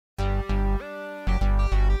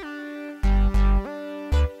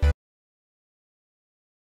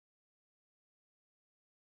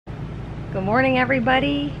Good morning,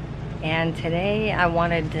 everybody, and today I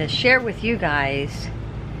wanted to share with you guys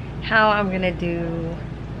how I'm gonna do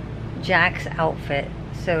Jack's outfit.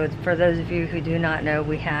 So for those of you who do not know,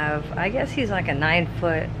 we have, I guess he's like a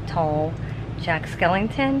 9-foot tall Jack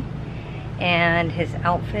Skellington, and his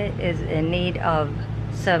outfit is in need of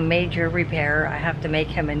some major repair. I have to make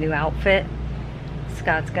him a new outfit.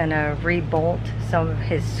 Scott's gonna re-bolt some of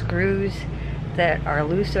his screws that are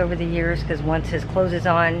loose over the years, because once his clothes is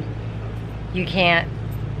on, you can't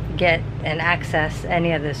get and access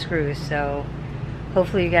any of the screws. So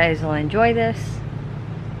hopefully you guys will enjoy this.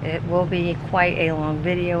 It will be quite a long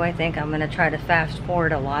video. I think I'm going to try to fast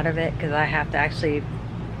forward a lot of it because I have to actually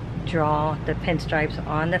draw the pinstripes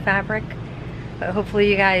on the fabric. But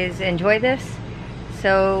hopefully you guys enjoy this.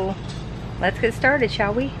 So let's get started,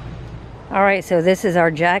 shall we? Alright, so this is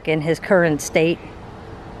our Jack in his current state.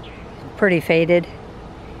 Pretty faded.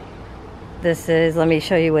 This is, let me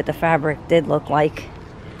show you what the fabric did look like.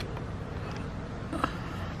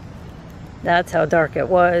 That's how dark it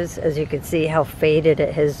was. As you can see how faded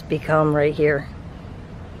it has become right here.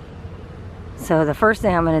 So the first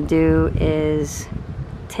thing I'm going to do is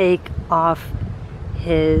take off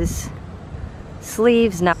his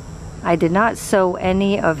sleeves. Now, I did not sew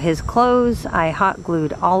any of his clothes. I hot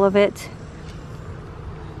glued all of it.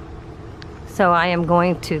 So I am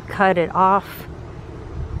going to cut it off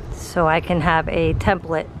so I can have a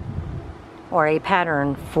template or a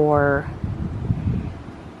pattern for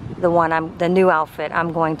the new outfit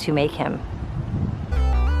I'm going to make him.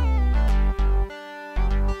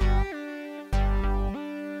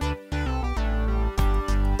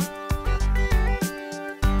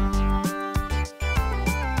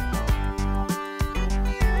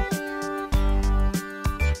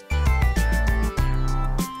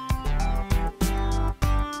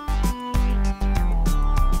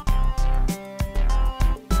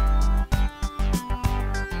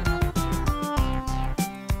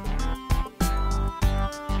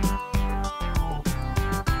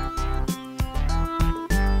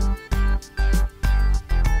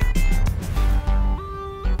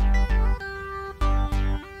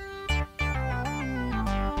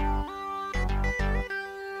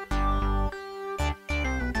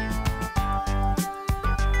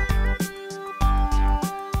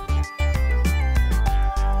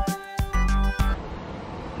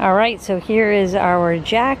 Alright, so here is our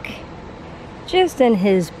Jack, just in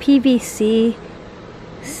his PVC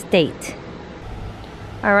state.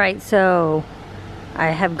 Alright, so I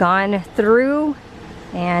have gone through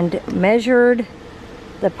and measured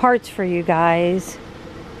the parts for you guys.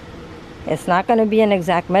 It's not going to be an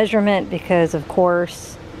exact measurement because, of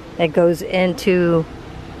course, it goes into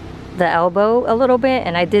the elbow a little bit,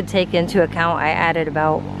 and I did take into account, I added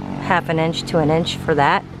about 1/2 inch to 1 inch for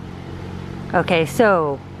that. Okay,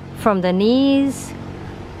 so from the knees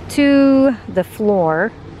to the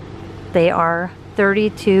floor, they are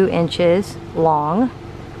 32 inches long.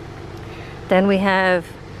 Then we have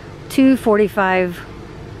two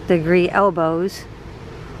 45-degree elbows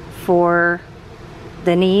for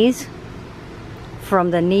the knees.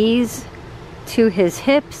 From the knees to his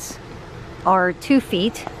hips are 2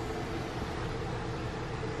 feet.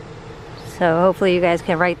 So hopefully you guys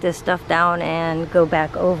can write this stuff down and go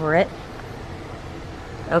back over it.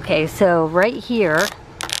 Okay, so right here,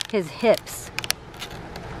 his hips.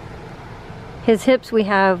 His hips, we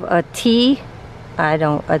have a T,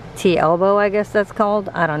 a T elbow, I guess that's called.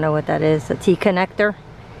 I don't know what that is, a T connector.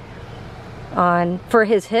 For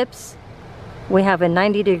his hips, we have a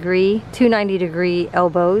 90-degree, two 90-degree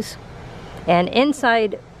elbows. And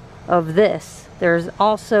inside of this, there's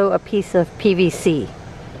also a piece of PVC.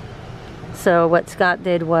 So what Scott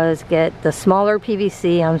did was get the smaller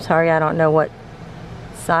PVC. I'm sorry, I don't know what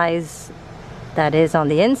size that is on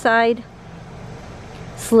the inside,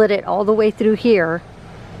 slid it all the way through here,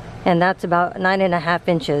 and that's about 9.5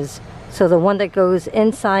 inches. So the one that goes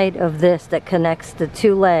inside of this that connects the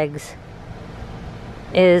 2 legs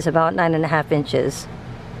is about 9.5 inches.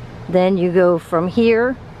 Then you go from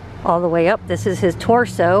here all the way up. This is his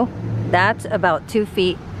torso. That's about 2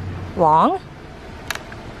 feet long.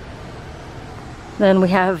 Then we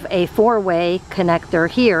have a 4-way connector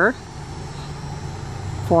here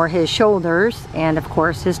for his shoulders, and of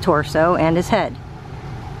course his torso and his head.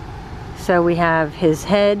 So we have his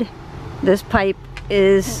head. This pipe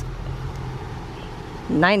is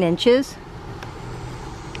 9 inches.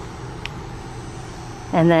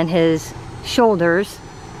 And then his shoulders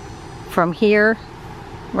from here,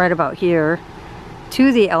 right about here,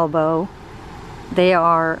 to the elbow, they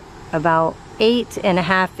are about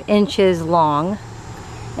 8.5 inches long.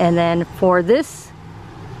 And then for this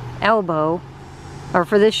elbow, or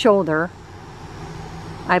for this shoulder,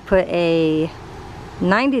 I put a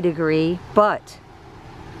 90 degree, but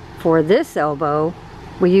for this elbow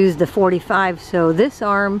we used the 45, so this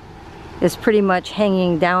arm is pretty much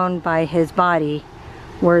hanging down by his body,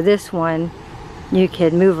 where this one you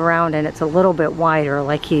could move around and it's a little bit wider,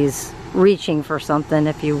 like he's reaching for something,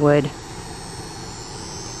 if you would.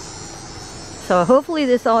 So hopefully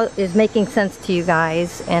this all is making sense to you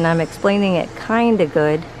guys, and I'm explaining it kind of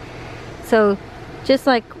good. So just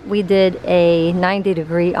like we did a 90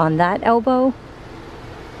 degree on that elbow,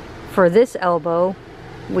 for this elbow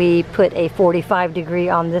we put a 45 degree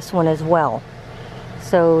on this one as well.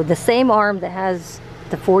 So the same arm that has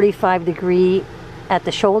the 45 degree at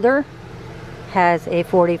the shoulder has a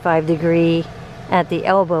 45 degree at the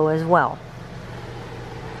elbow as well.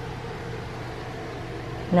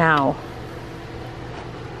 Now,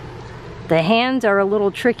 the hands are a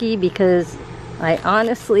little tricky because I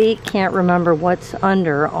honestly can't remember what's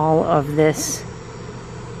under all of this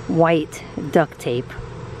white duct tape.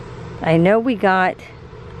 I know we got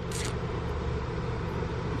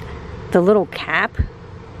the little cap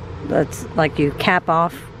that's like you cap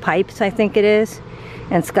off pipes, I think it is,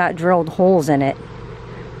 and Scott drilled holes in it.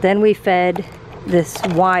 Then we fed this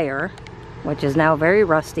wire, which is now very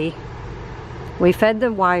rusty. We fed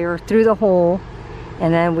the wire through the hole,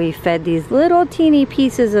 and then we fed these little teeny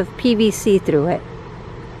pieces of PVC through it.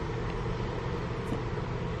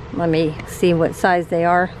 Let me see what size they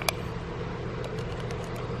are.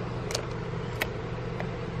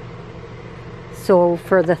 So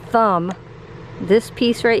for the thumb, this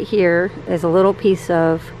piece right here is a little piece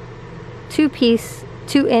of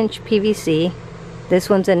 2-inch PVC. This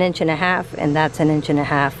one's 1.5 inches, and that's 1.5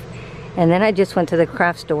 inches. And then I just went to the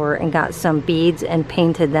craft store and got some beads and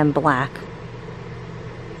painted them black.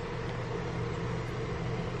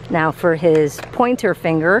 Now for his pointer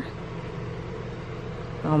finger,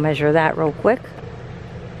 I'll measure that real quick.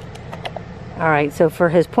 Alright, so for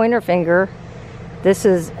his pointer finger, this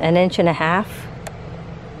is 1.5 inches.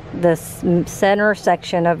 The center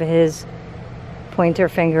section of his pointer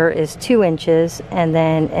finger is 2 inches, and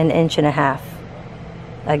then 1.5 inches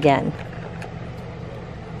again.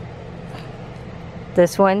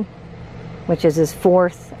 This one, which is his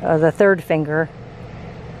the third finger,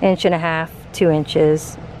 1.5 inches, 2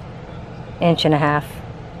 inches, 1.5 inches,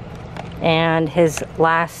 and his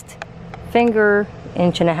last finger,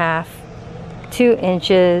 1.5 inches, 2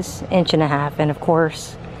 inches, 1.5 inches, and of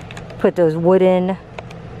course put those wooden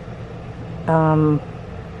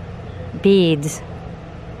beads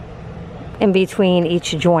in between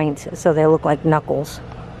each joint so they look like knuckles.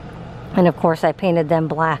 And of course I painted them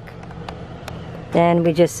black. Then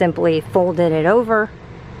we just simply folded it over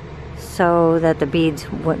so that the beads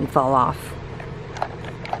wouldn't fall off.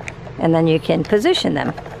 And then you can position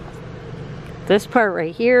them. This part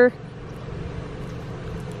right here,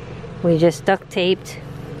 we just duct taped.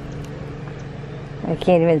 I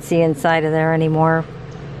can't even see inside of there anymore.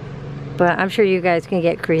 But I'm sure you guys can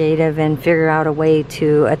get creative and figure out a way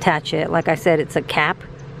to attach it. Like I said, it's a cap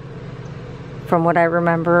from what I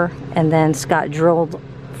remember. And then Scott drilled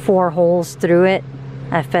 4 holes through it.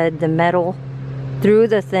 I fed the metal through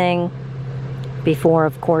the thing before,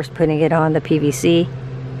 of course, putting it on the PVC.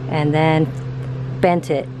 And then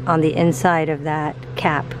bent it on the inside of that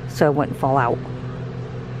cap so it wouldn't fall out.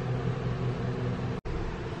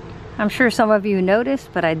 I'm sure some of you noticed,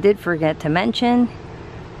 but I did forget to mention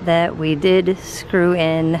that we did screw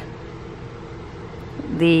in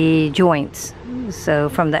the joints. So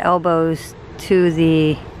from the elbows to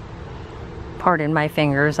the, pardon my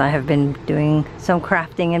fingers, I have been doing some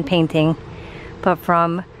crafting and painting, but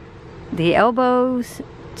from the elbows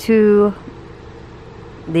to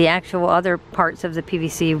the actual other parts of the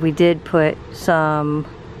PVC, we did put some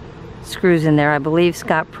screws in there. I believe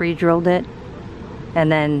Scott pre-drilled it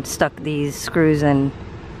and then stuck these screws in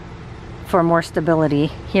for more stability.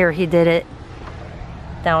 Here he did it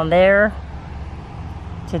down there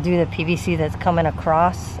to do the PVC that's coming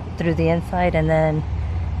across through the inside, and then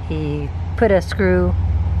he put a screw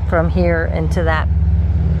from here into that.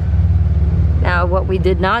 Now what we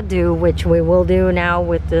did not do, which we will do now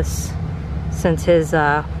with this, since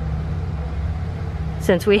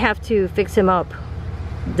we have to fix him up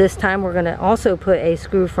this time, we're going to also put a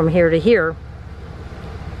screw from here to here,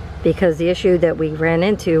 because the issue that we ran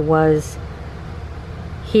into was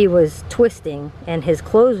he was twisting and his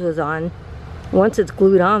clothes was on. Once it's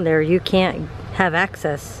glued on there, you can't have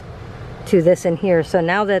access to this in here. So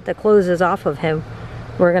now that the clothes is off of him,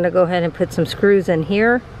 we're going to go ahead and put some screws in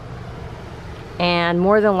here, and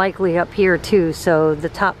more than likely up here too, so the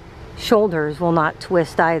top shoulders will not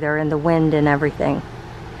twist either in the wind and everything.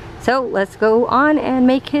 So let's go on and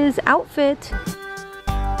make his outfit.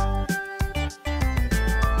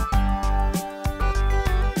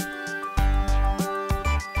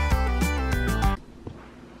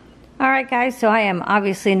 Alright guys, so I am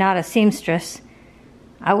obviously not a seamstress.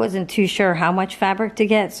 I wasn't too sure how much fabric to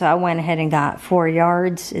get, so I went ahead and got 4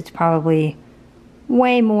 yards. It's probably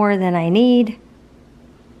way more than I need,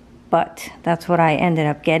 but that's what I ended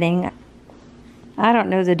up getting. I don't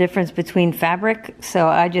know the difference between fabric, so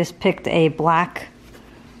I just picked a black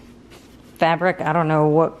fabric. I don't know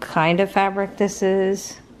what kind of fabric this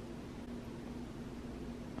is.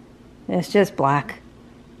 It's just black.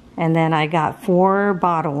 And then I got 4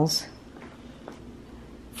 bottles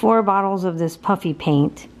of this puffy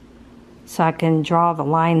paint so I can draw the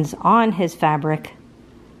lines on his fabric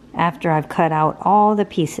after I've cut out all the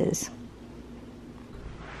pieces.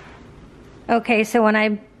 Okay, so when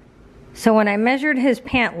I measured his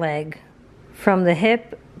pant leg from the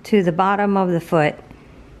hip to the bottom of the foot,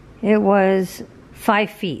 it was 5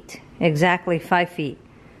 feet, exactly 5 feet.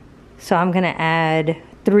 So I'm going to add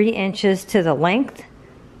 3 inches to the length,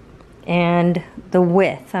 and the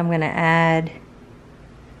width I'm going to add,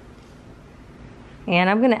 and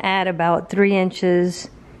I'm going to add about 3 inches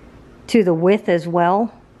to the width as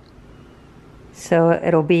well. So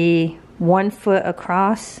it'll be 1 foot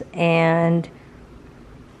across, and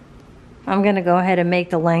I'm going to go ahead and make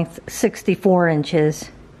the length 64 inches.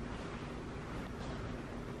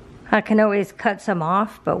 I can always cut some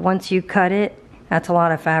off, but once you cut it, that's a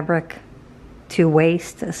lot of fabric to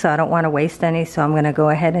waste, so I don't want to waste any, so I'm going to go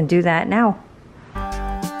ahead and do that now.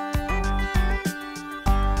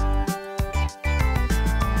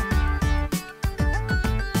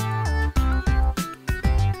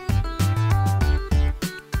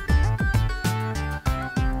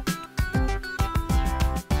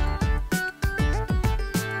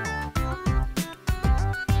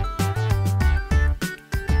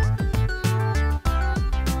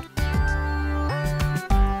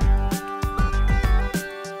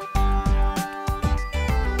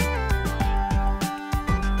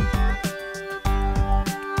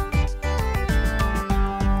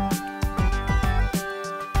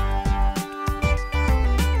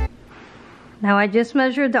 Now I just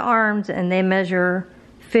measured the arms and they measure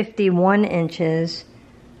 51 inches,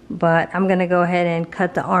 but I'm going to go ahead and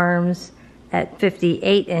cut the arms at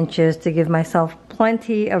 58 inches to give myself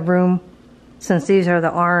plenty of room, since these are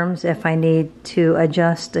the arms, if I need to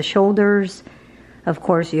adjust the shoulders. Of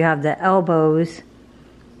course, you have the elbows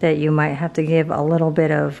that you might have to give a little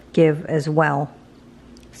bit of give as well.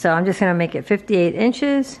 So I'm just going to make it 58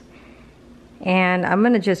 inches, and I'm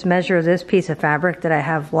going to just measure this piece of fabric that I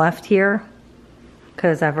have left here,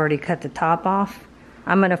 because I've already cut the top off.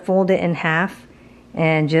 I'm going to fold it in half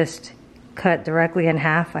and just cut directly in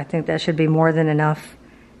half. I think that should be more than enough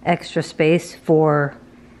extra space for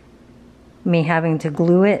me having to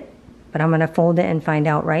glue it, but I'm going to fold it and find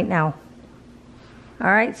out right now.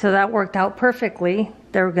 Alright, so that worked out perfectly.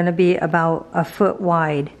 They're going to be about a foot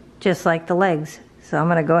wide, just like the legs. So I'm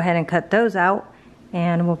going to go ahead and cut those out,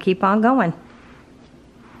 and we'll keep on going.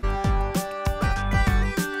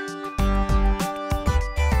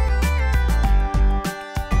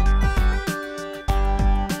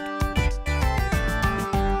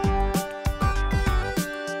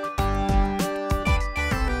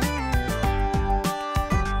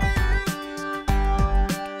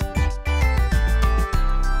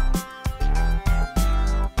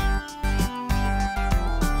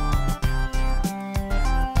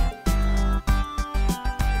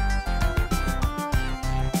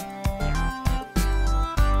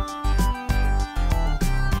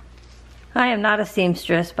 I am not a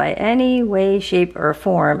seamstress by any way, shape, or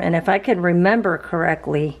form, and if I can remember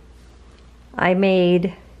correctly, I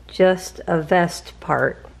made just a vest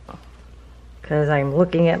part, because I'm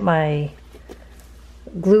looking at my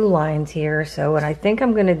glue lines here. So what I think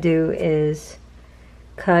I'm going to do is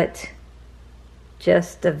cut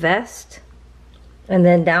just the vest and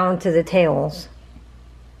then down to the tails.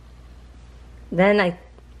 Then I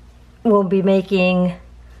will be making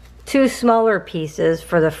 2 smaller pieces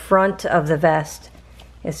for the front of the vest.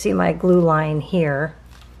 You see my glue line here,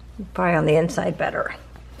 probably on the inside better.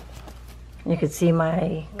 You could see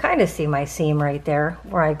kind of see my seam right there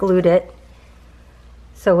where I glued it.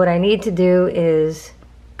 So what I need to do is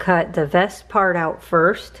cut the vest part out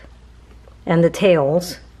first and the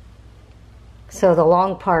tails. So the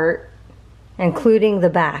long part, including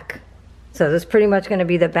the back. So this is pretty much going to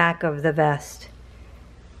be the back of the vest.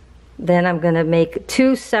 Then I'm going to make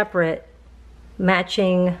 2 separate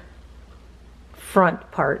matching front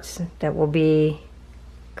parts that will be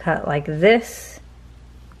cut like this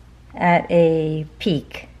at a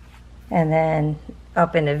peak and then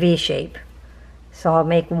up in a V shape. So I'll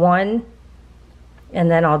make 1 and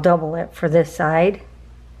then I'll double it for this side.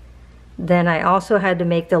 Then I also had to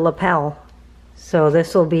make the lapel. So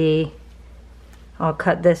this will be, I'll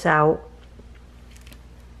cut this out.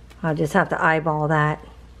 I'll just have to eyeball that,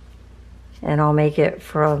 and I'll make it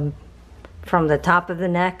from the top of the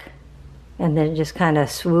neck, and then just kind of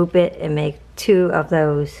swoop it and make 2 of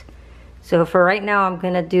those. So for right now, I'm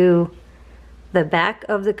gonna do the back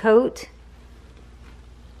of the coat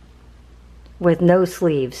with no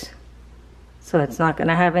sleeves. So it's not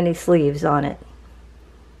gonna have any sleeves on it.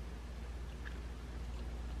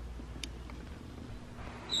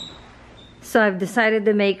 So I've decided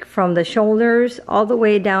to make from the shoulders all the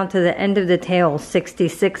way down to the end of the tail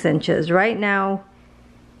 66 inches. Right now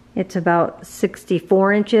it's about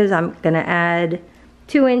 64 inches. I'm gonna add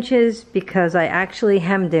 2 inches because I actually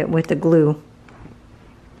hemmed it with the glue.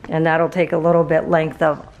 And that'll take a little bit length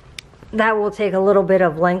of, that will take a little bit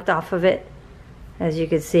of length off of it. As you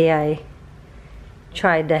can see, I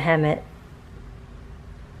tried to hem it.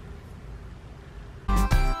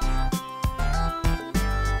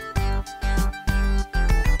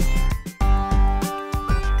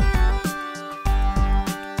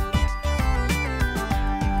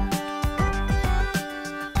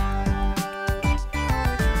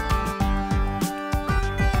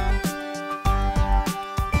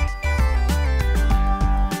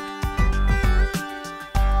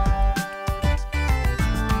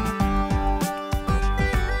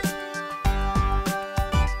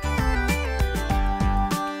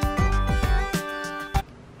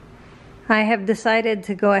 I have decided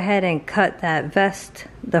to go ahead and cut that vest,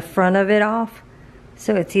 the front of it off,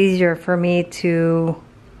 so it's easier for me to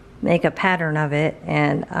make a pattern of it,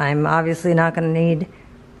 and I'm obviously not going to need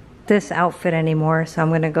this outfit anymore, so I'm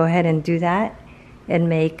going to go ahead and do that and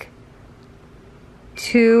make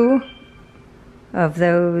 2 of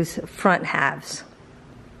those front halves.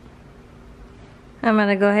 I'm going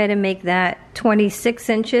to go ahead and make that 26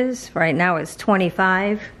 inches. Right now it's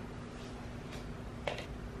 25.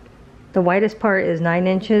 The widest part is 9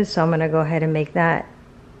 inches, so I'm going to go ahead and make that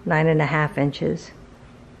 9.5 inches.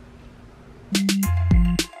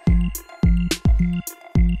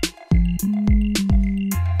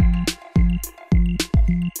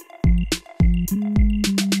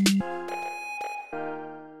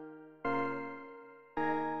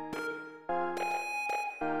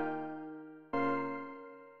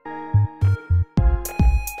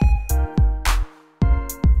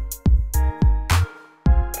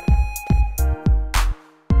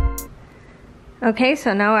 Okay,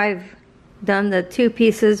 so now I've done the 2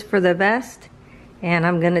 pieces for the vest, and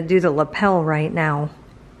I'm going to do the lapel right now.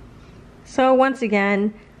 So once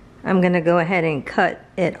again, I'm going to go ahead and cut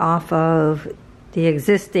it off of the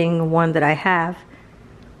existing one that I have.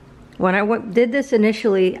 When I did this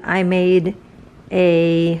initially, I made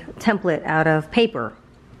a template out of paper.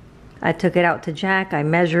 I took it out to Jack, I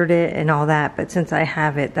measured it and all that, but since I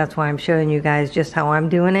have it, that's why I'm showing you guys just how I'm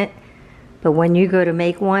doing it. But when you go to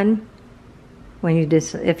make one,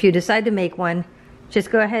 if you decide to make one, just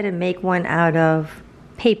go ahead and make one out of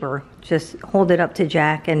paper. Just hold it up to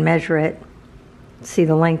Jack and measure it. See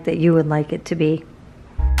the length that you would like it to be.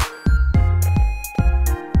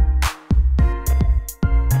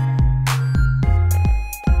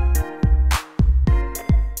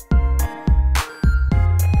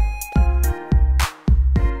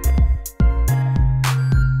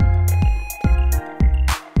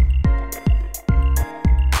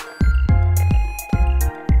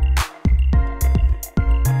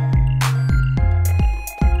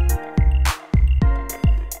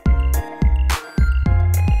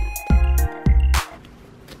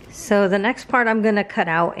 So the next part I'm going to cut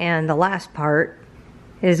out, and the last part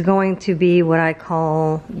is going to be what I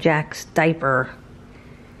call Jack's diaper.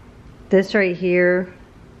 This right here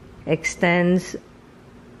extends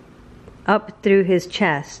up through his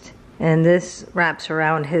chest, and this wraps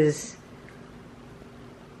around his,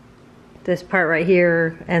 this part right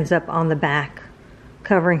here ends up on the back,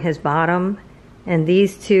 covering his bottom, and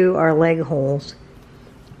these 2 are leg holes.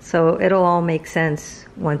 So it'll all make sense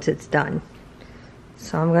once it's done.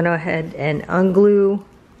 So I'm going to go ahead and unglue,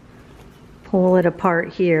 pull it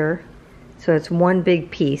apart here, so it's one big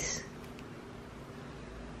piece.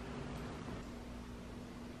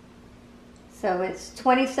 So it's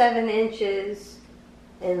 27 inches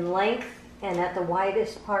in length, and at the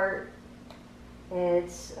widest part,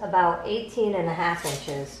 it's about 18.5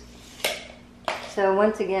 inches. So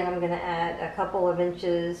once again, I'm going to add a couple of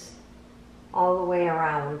inches all the way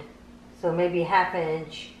around. So maybe ½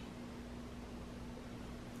 inch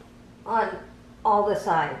on all the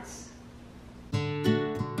sides.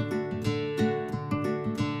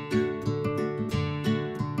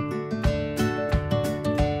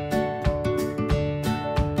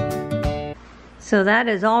 So that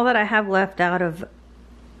is all that I have left out of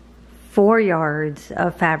 4 yards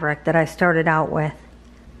of fabric that I started out with.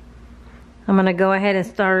 I'm going to go ahead and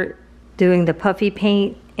start doing the puffy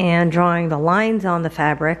paint and drawing the lines on the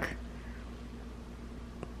fabric,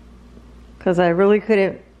 because I really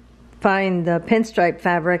couldn't find the pinstripe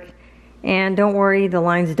fabric. And don't worry, the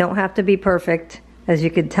lines don't have to be perfect, as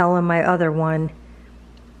you could tell in my other one.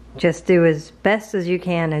 Just do as best as you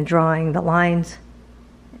can in drawing the lines.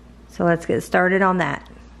 So let's get started on that.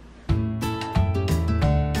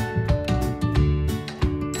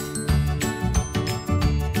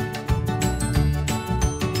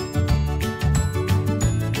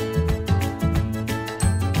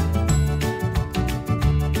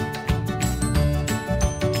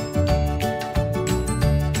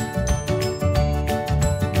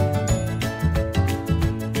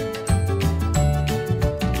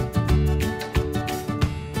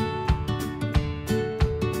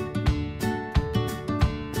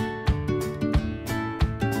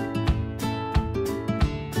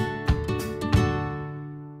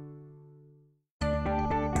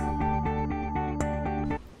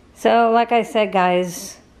 So like I said,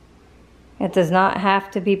 guys, it does not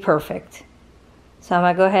have to be perfect. So I'm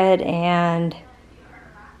going to go ahead and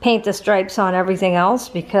paint the stripes on everything else,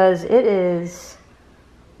 because it is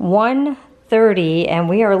 1:30 and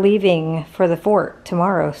we are leaving for the fort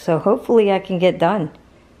tomorrow. So hopefully I can get done,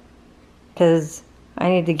 because I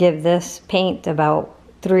need to give this paint about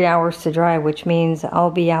 3 hours to dry, which means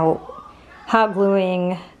I'll be out hot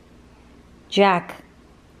gluing Jack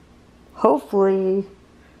hopefully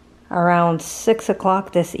around 6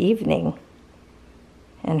 o'clock this evening,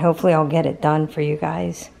 and hopefully I'll get it done for you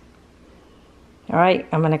guys. Alright,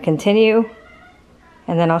 I'm going to continue,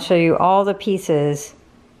 and then I'll show you all the pieces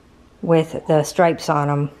with the stripes on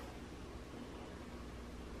them.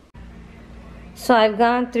 So I've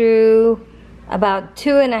gone through about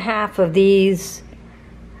 2.5 of these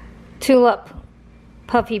Tulip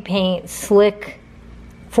Puffy Paint Slick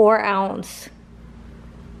 4-ounce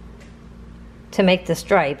to make the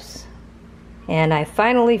stripes, and I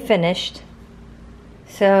finally finished.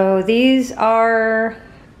 So these are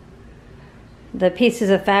the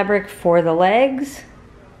pieces of fabric for the legs.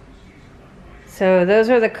 So those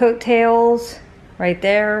are the coattails right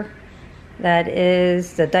there. That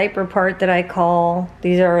is the diaper part that I call.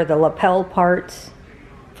 These are the lapel parts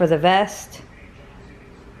for the vest.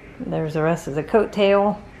 There's the rest of the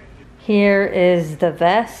coattail. Here is the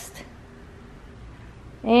vest.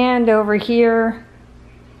 And over here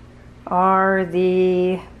are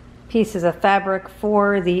the pieces of fabric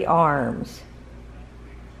for the arms.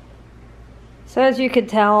 So as you could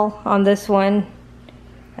tell on this one,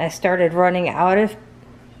 I started running out of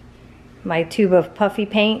my tube of puffy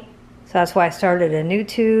paint. So that's why I started a new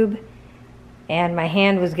tube, and my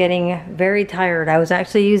hand was getting very tired. I was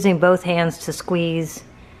actually using both hands to squeeze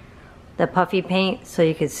the puffy paint, so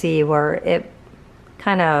you could see where it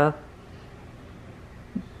kind of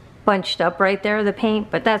bunched up right there, the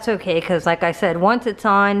paint. But that's okay, because like I said, once it's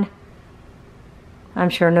on, I'm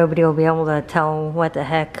sure nobody will be able to tell what the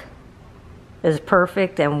heck is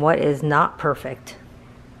perfect and what is not perfect.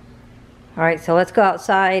 Alright, so let's go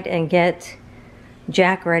outside and get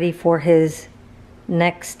Jack ready for his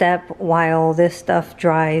next step while this stuff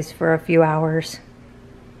dries for a few hours.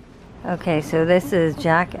 Okay, so this is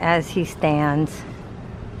Jack as he stands.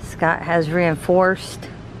 Scott has reinforced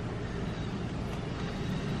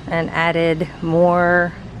and added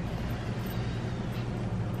more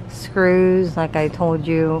screws, like I told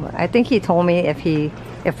you. I think he told me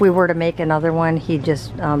if we were to make another one, he'd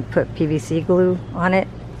just put PVC glue on it,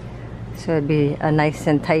 so it'd be a nice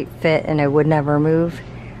and tight fit and it would never move.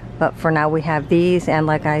 But for now we have these, and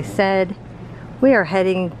like I said, we are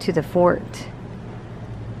heading to the fort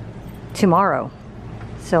tomorrow.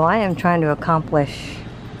 So I am trying to accomplish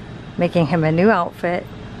making him a new outfit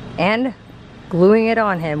and gluing it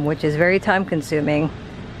on him, which is very time consuming,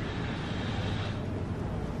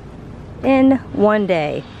 in one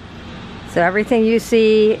day. So everything you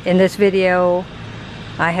see in this video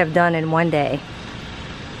I have done in one day.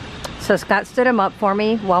 So Scott stood him up for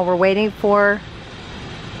me while we're waiting for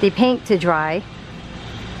the paint to dry.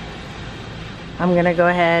 I'm gonna go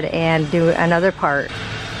ahead and do another part.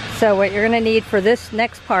 So what you're gonna need for this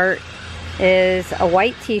next part is a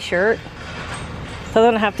white t-shirt.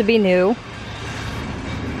 Doesn't have to be new.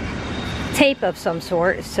 Tape of some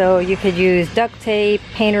sort, so you could use duct tape,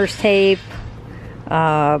 painter's tape,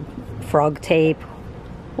 frog tape,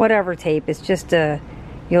 whatever tape. It's just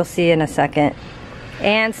you'll see in a second.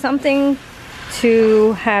 And something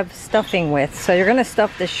to have stuffing with. So you're gonna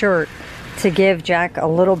stuff the shirt to give Jack a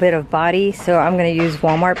little bit of body. So I'm gonna use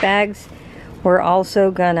Walmart bags, We're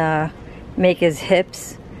also gonna make his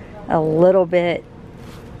hips a little bit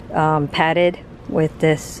padded with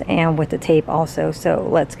this and with the tape also. So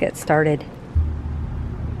let's get started.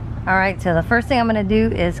 Alright, so the first thing I'm gonna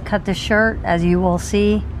do is cut the shirt. As you will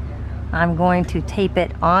see, I'm going to tape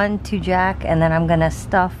it onto Jack, and then I'm gonna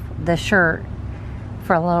stuff the shirt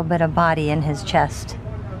for a little bit of body in his chest.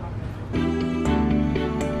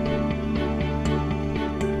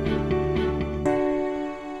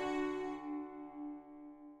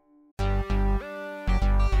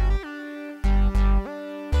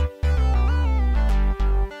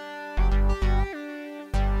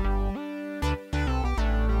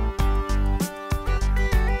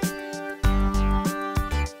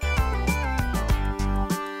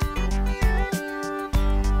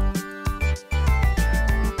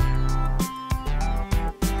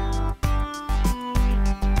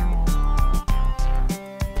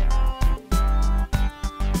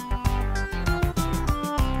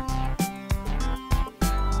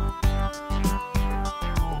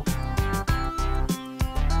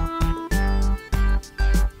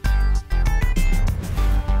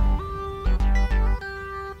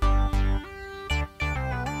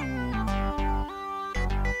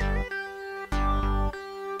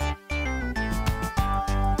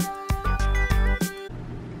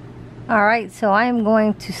 Alright, so I'm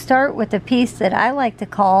going to start with the piece that I like to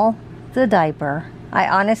call the diaper. I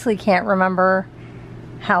honestly can't remember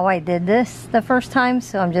how I did this the first time,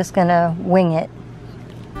 so I'm just gonna wing it.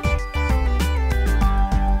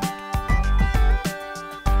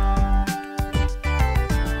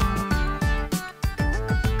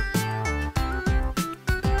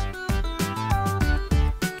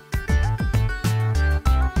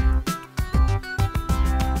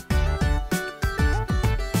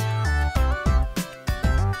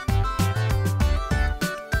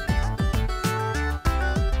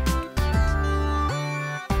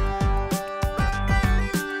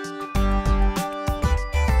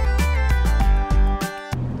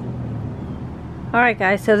 Alright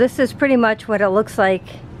guys, so this is pretty much what it looks like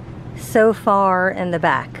so far in the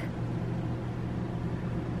back.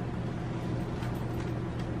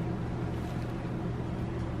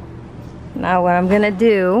 Now what I'm going to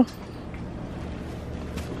do,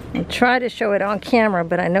 I'll try to show it on camera,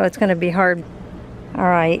 but I know it's going to be hard.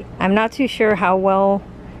 Alright, I'm not too sure how well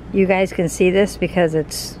you guys can see this because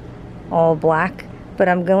it's all black, but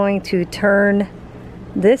I'm going to turn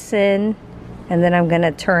this in, and then I'm going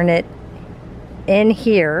to turn it in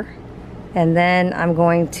here, and then I'm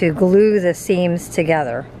going to glue the seams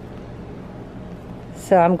together.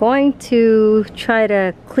 So I'm going to try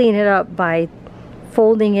to clean it up by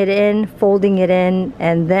folding it in,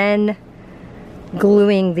 and then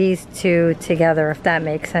gluing these two together, if that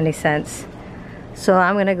makes any sense. So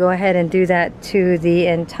I'm going to go ahead and do that to the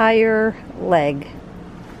entire leg.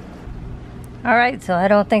 Alright, so I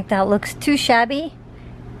don't think that looks too shabby.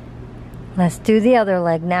 Let's do the other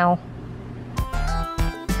leg now.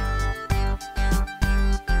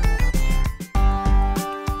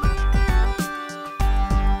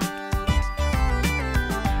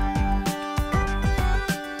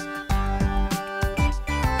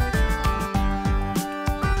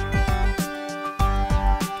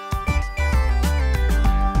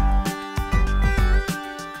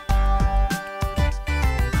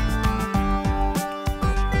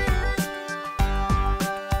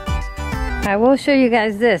 I will show you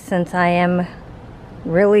guys this since I am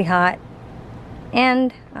really hot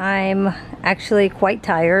and I'm actually quite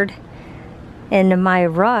tired. In my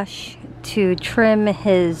rush to trim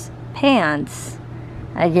his pants,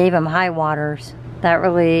 I gave him high waters. That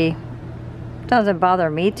really doesn't bother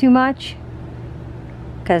me too much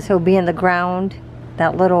because he'll be in the ground.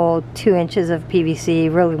 That little 2 inches of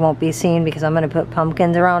PVC really won't be seen because I'm going to put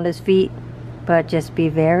pumpkins around his feet. But just be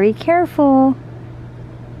very careful,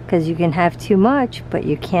 because you can have too much, but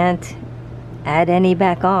you can't add any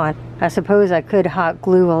back on. I suppose I could hot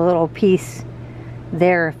glue a little piece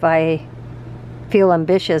there if I feel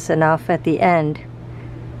ambitious enough at the end.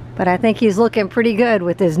 But I think he's looking pretty good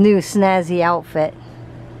with his new snazzy outfit.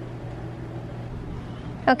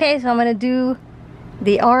 Okay, so I'm going to do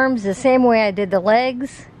the arms the same way I did the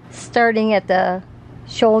legs, starting at the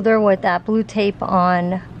shoulder with that blue tape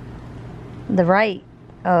on the right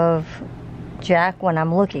of Jack when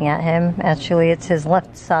I'm looking at him. Actually, it's his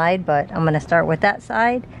left side, but I'm going to start with that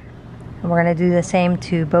side. And we're going to do the same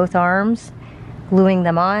to both arms, gluing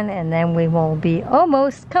them on, and then we will be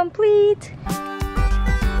almost complete.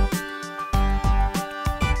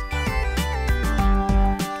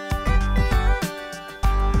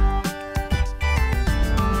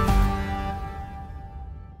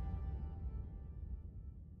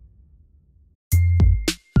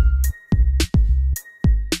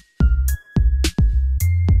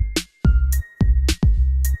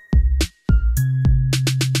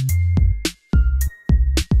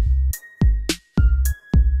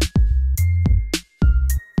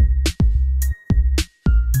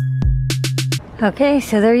 Okay,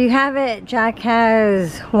 so there you have it. Jack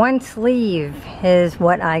has one sleeve, his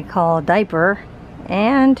what I call diaper,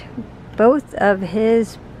 and both of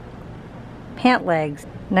his pant legs.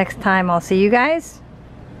 Next time I'll see you guys,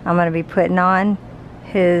 I'm going to be putting on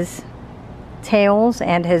his tails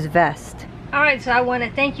and his vest. Alright, so I want to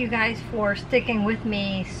thank you guys for sticking with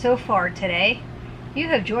me so far today. You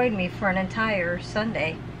have joined me for an entire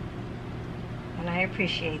Sunday, and I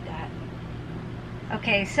appreciate that.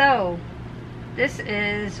 Okay, so this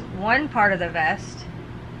is one part of the vest.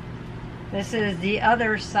 This is the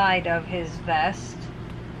other side of his vest.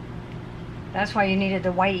 That's why you needed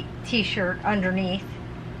the white t-shirt underneath.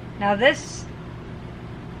 Now these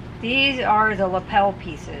are the lapel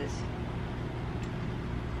pieces.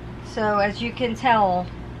 So as you can tell,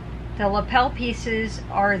 the lapel pieces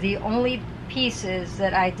are the only pieces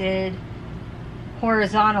that I did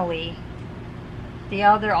horizontally.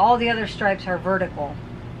 All the other stripes are vertical,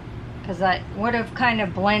 because I would have kind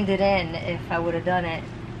of blended in if I would have done it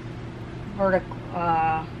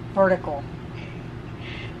vertical.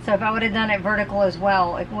 So if I would have done it vertical as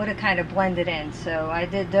well, it would have kind of blended in. So I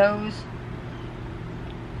did those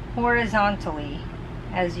horizontally,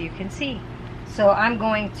 as you can see. So I'm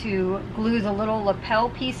going to glue the little lapel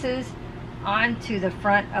pieces onto the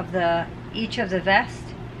front of each of the vest,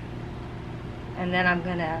 and then I'm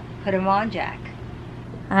gonna put them on Jack.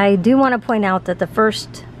 I do want to point out that the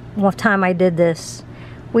first time I did this,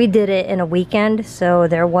 we did it in a weekend, so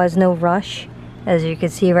there was no rush. As you can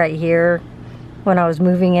see right here, when I was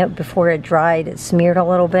moving it before it dried, it smeared a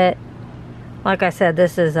little bit. Like I said,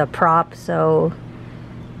 this is a prop, so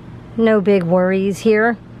no big worries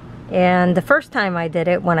here. And the first time I did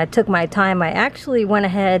it, when I took my time, I actually went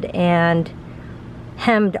ahead and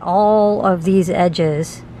hemmed all of these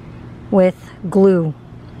edges with glue.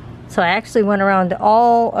 So I actually went around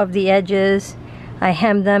all of the edges, I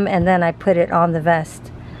hemmed them, and then I put it on the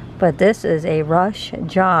vest. But this is a rush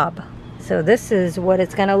job. So this is what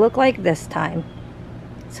it's gonna look like this time.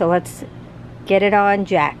 So let's get it on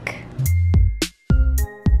Jack.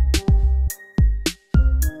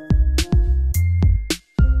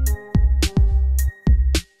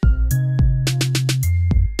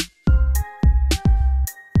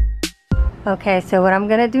 Okay, so what I'm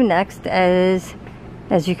gonna do next is,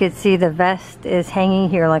 as you can see, the vest is hanging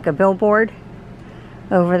here like a billboard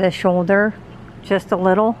over the shoulder, just a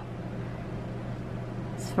little.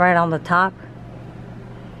 It's right on the top.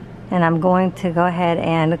 And I'm going to go ahead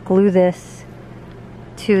and glue this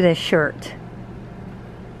to the shirt.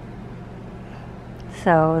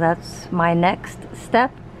 So that's my next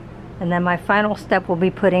step. And then my final step will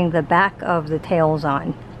be putting the back of the tails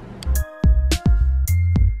on.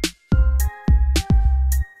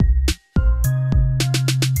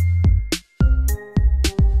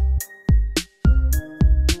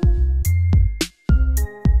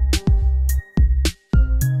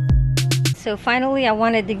 So finally, I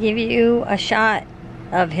wanted to give you a shot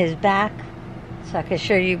of his back so I could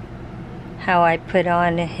show you how I put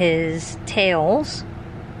on his tails.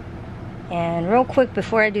 And real quick,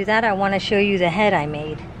 before I do that, I want to show you the head I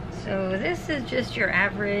made. So this is just your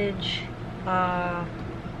average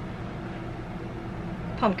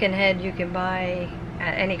pumpkin head you can buy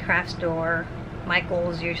at any craft store.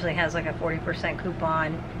 Michael's usually has like a 40%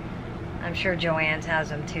 coupon. I'm sure Joann's has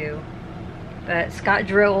them too. But Scott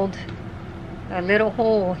drilled a little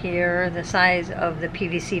hole here the size of the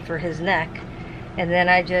PVC for his neck, and then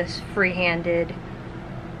I just freehanded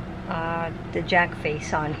the Jack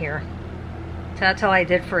face on here. So that's all I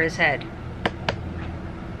did for his head.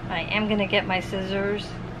 I am gonna get my scissors,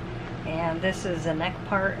 and this is the neck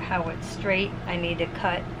part, how it's straight. I need to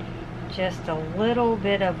cut just a little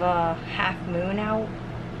bit of a half moon out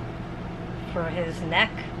for his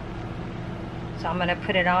neck. So I'm gonna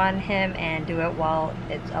put it on him and do it while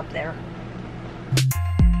it's up there.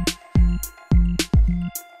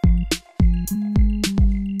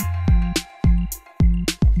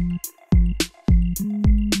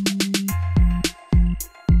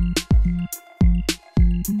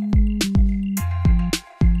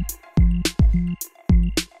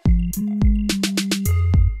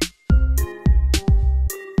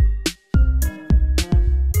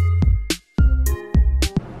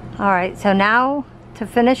 Alright, so now to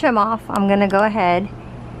finish him off, I'm going to go ahead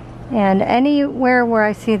and anywhere where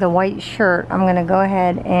I see the white shirt, I'm going to go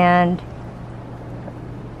ahead and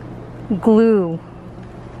glue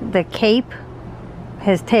the cape,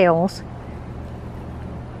 his tails,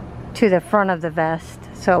 to the front of the vest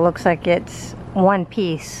so it looks like it's one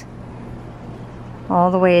piece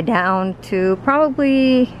all the way down to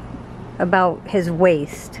probably about his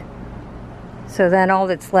waist. So then all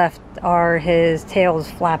that's left are his tails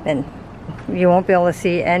flapping. you won't be able to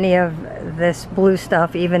see any of this blue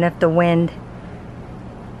stuff even if the wind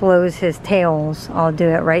blows his tails. I'll do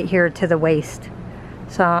it right here to the waist.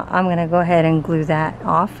 So I'm gonna go ahead and glue that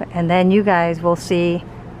off, and then you guys will see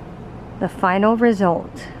the final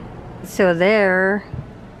result. So there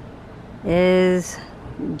is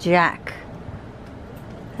Jack.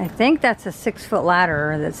 I think that's a 6-foot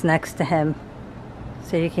ladder that's next to him,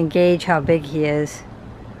 so you can gauge how big he is.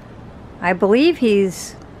 I believe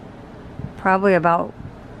he's probably about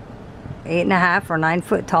 8.5 or 9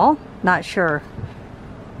 foot tall, not sure.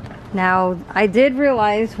 Now, I did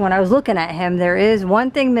realize when I was looking at him, there is one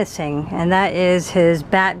thing missing, and that is his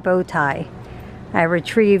bat bow tie. I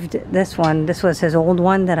retrieved this one. This was his old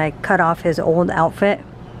one that I cut off his old outfit.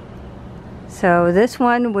 So this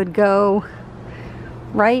one would go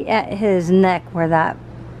right at his neck where that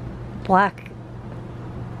black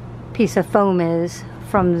piece of foam is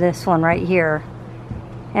from this one right here.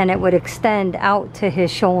 And it would extend out to his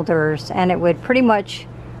shoulders, and it would pretty much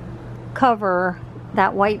cover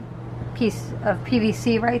that white piece of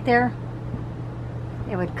PVC right there.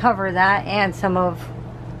 It would cover that and some of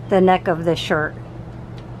the neck of the shirt.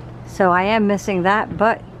 So I am missing that,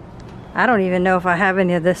 but I don't even know if I have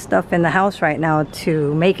any of this stuff in the house right now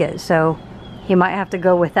to make it, so he might have to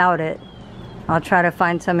go without it. I'll try to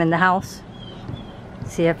find some in the house,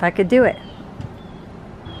 see if I could do it.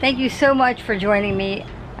 Thank you so much for joining me.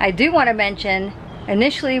 I do want to mention,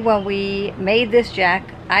 initially when we made this jack,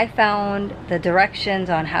 I found the directions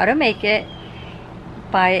on how to make it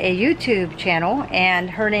by a YouTube channel, and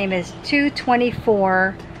her name is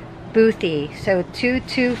 224 Boothy. So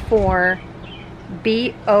 224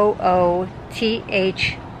 B-O-O-T-H-Y.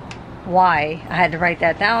 I had to write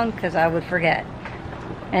that down because I would forget.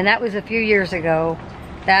 And that was a few years ago.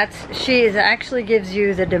 She actually gives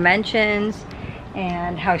you the dimensions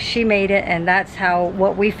and how she made it, and that's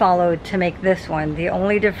what we followed to make this one. The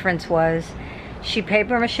only difference was she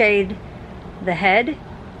paper maché'd the head,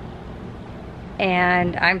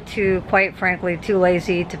 and I'm quite frankly too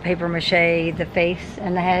lazy to paper mache the face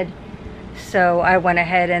and the head. So I went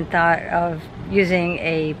ahead and thought of using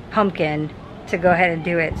a pumpkin to go ahead and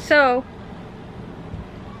do it. So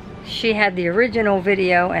she had the original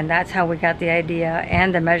video, and that's how we got the idea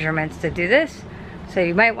and the measurements to do this. So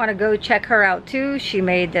you might want to go check her out too. She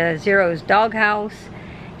made the Zero's doghouse.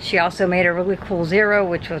 She also made a really cool Zero,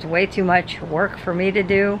 which was way too much work for me to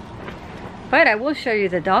do. But I will show you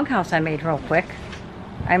the doghouse I made real quick.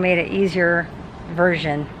 I made an easier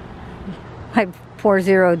version. My poor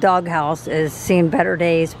Zero doghouse has seen better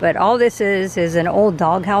days, but all this is an old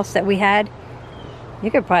doghouse that we had.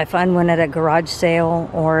 You could probably find one at a garage sale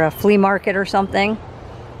or a flea market or something.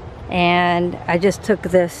 And I just took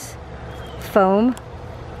this foam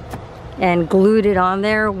and glued it on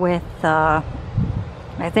there with, I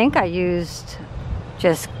think I used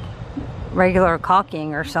just regular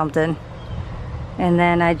caulking or something. And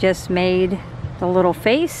then I just made the little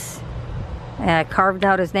face, and I carved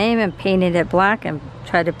out his name and painted it black and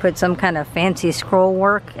tried to put some kind of fancy scroll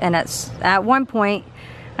work. And at one point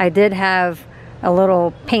I did have a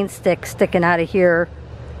little paint stick sticking out of here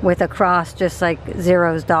with a cross, just like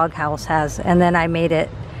Zero's doghouse has. And then I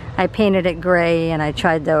painted it gray, and I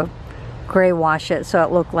tried to gray wash it so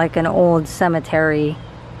it looked like an old cemetery.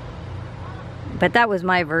 But that was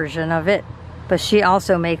my version of it. But she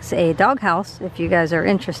also makes a doghouse if you guys are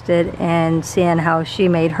interested in seeing how she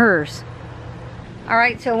made hers.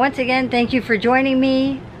 Alright, so once again, thank you for joining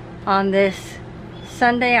me on this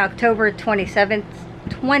Sunday, October 27th,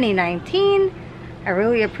 2019. I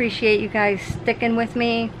really appreciate you guys sticking with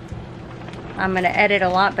me. I'm going to edit a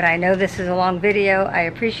lot, but I know this is a long video. I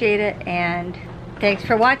appreciate it, and thanks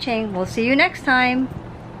for watching. We'll see you next time.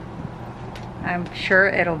 I'm sure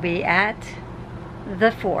it'll be at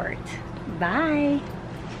the fort. Bye.